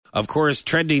Of course,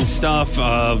 trending stuff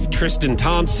of Tristan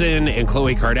Thompson and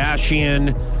Khloe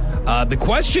Kardashian. The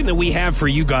question that we have for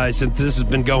you guys, since this has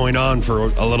been going on for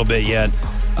a little bit yet,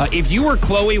 if you were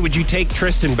Khloe, would you take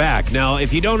Tristan back? Now,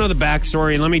 if you don't know the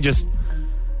backstory, let me just...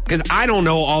 Because I don't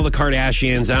know all the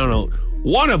Kardashians. I don't know.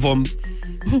 One of them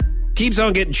keeps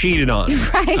on getting cheated on.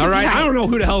 Right, all right? right. I don't know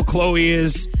who the hell Khloe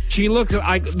is. She looks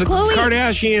like the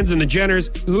Kardashians and the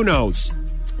Jenners. Who knows?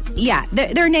 Yeah,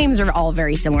 their names are all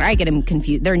very similar. I get them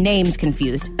confused. Their names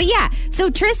confused. But yeah, so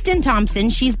Tristan Thompson,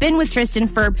 she's been with Tristan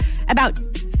for about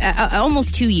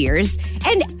almost 2 years.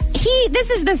 And this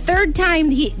is the third time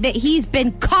that he's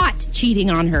been caught cheating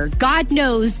on her. God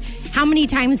knows how many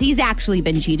times he's actually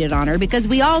been cheated on her, because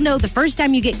we all know the first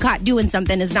time you get caught doing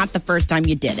something is not the first time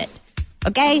you did it.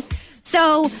 Okay?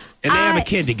 So... And they have a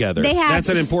kid together. That's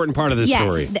an important part of this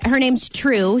story. Her name's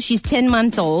True. She's 10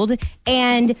 months old.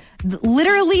 And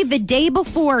literally the day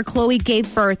before Khloe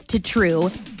gave birth to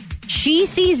True, she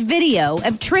sees video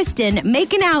of Tristan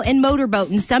making out and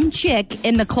motorboating some chick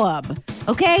in the club.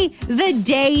 Okay? The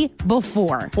day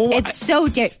before. Well, it's so...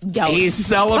 He's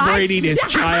celebrating his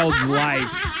child's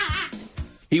life.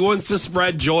 He wants to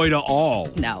spread joy to all.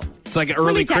 No. It's like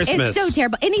early Christmas. It's so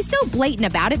terrible. And he's so blatant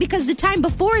about it, because the time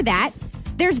before that,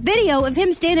 there's video of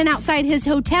him standing outside his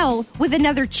hotel with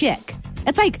another chick.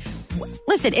 It's like,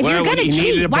 listen, if you're going to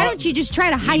cheat, why don't you just try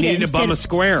to hide it? He needed to bum a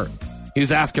square. He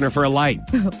was asking her for a light.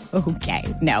 Okay.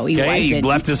 No, he wasn't. He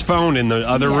left his phone in the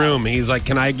other room. He's like,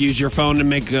 can I use your phone to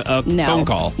make a phone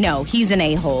call? No, he's an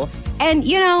a-hole. And,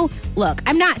 look,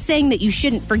 I'm not saying that you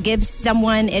shouldn't forgive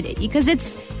someone,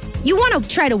 because you want to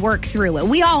try to work through it.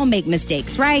 We all make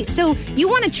mistakes, right? So you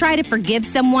want to try to forgive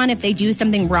someone if they do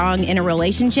something wrong in a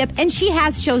relationship, and she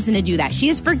has chosen to do that. She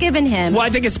has forgiven him. Well,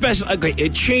 I think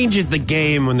it changes the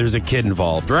game when there's a kid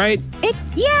involved, right?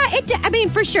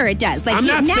 For sure it does. Like, I'm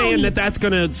not saying that's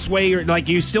going to sway your... Like,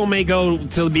 you still may go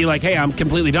to be like, hey, I'm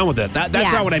completely done with it. That's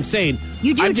not what I'm saying.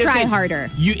 You do try harder.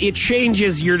 It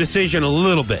changes your decision a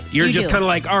little bit. You're just kind of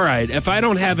like, all right, if I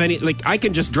don't have any... Like, I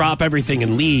can just drop everything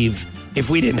and leave if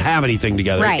we didn't have anything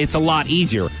together. Right. It's a lot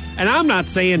easier. And I'm not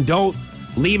saying don't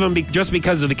leave him just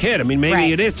because of the kid. I mean,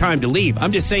 maybe it is time to leave.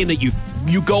 I'm just saying that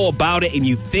you go about it and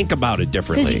you think about it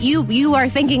differently. Because you are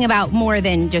thinking about more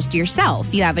than just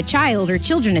yourself. You have a child or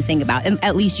children to think about. And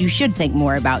at least you should think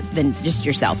more about than just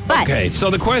yourself. But okay, so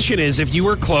the question is, if you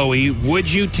were Khloe, would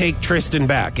you take Tristan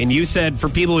back? And you said, for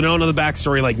people who don't know the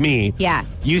backstory like me,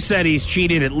 you said he's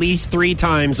cheated at least 3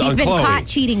 times on Khloe. He's been caught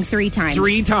cheating 3 times.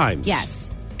 3 times? Yes.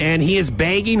 And he is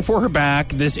begging for her back.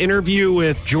 This interview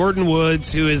with Jordan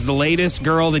Woods, who is the latest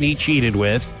girl that he cheated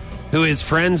with, who is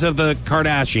friends of the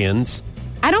Kardashians.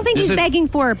 I don't think he's begging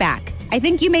for her back. I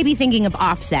think you may be thinking of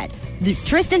Offset.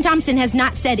 Tristan Thompson has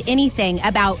not said anything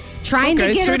about trying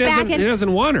to get her back. He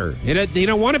doesn't want her. He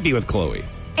don't want to be with Khloe.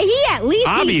 He at least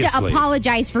needs to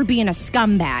apologize for being a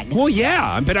scumbag. Well,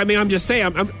 yeah, but I mean, I'm just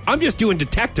saying, I'm just doing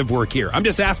detective work here. I'm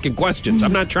just asking questions.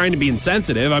 I'm not trying to be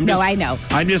insensitive. I know.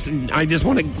 I just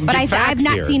want to. But I've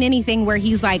not seen anything where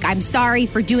he's like, "I'm sorry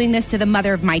for doing this to the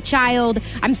mother of my child.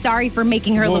 I'm sorry for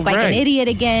making her look like an idiot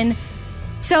again."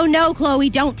 So no,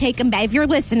 Khloe, don't take him back. If you're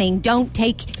listening, don't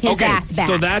take his ass back.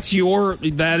 So that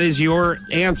is your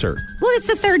answer. Well, it's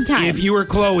the 3rd time. If you were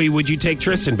Khloe, would you take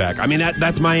Tristan back? I mean,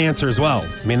 that's my answer as well.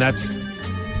 I mean, that's...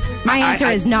 My answer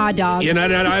is nah, dog.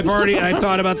 I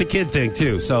thought about the kid thing,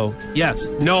 too. So, yes.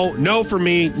 No for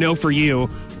me, no for you.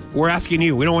 We're asking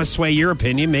you. We don't want to sway your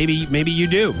opinion. Maybe you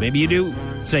do. Maybe you do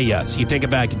say yes. You take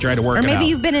it back and try to work it out. Or maybe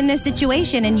you've been in this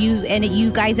situation and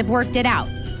you guys have worked it out.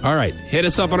 All right. Hit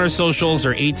us up on our socials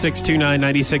or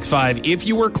 862-996-5. If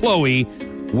you were Khloe,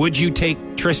 would you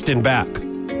take Tristan back?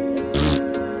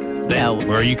 No.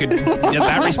 Or you could...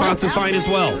 that response is fine as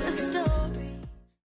well.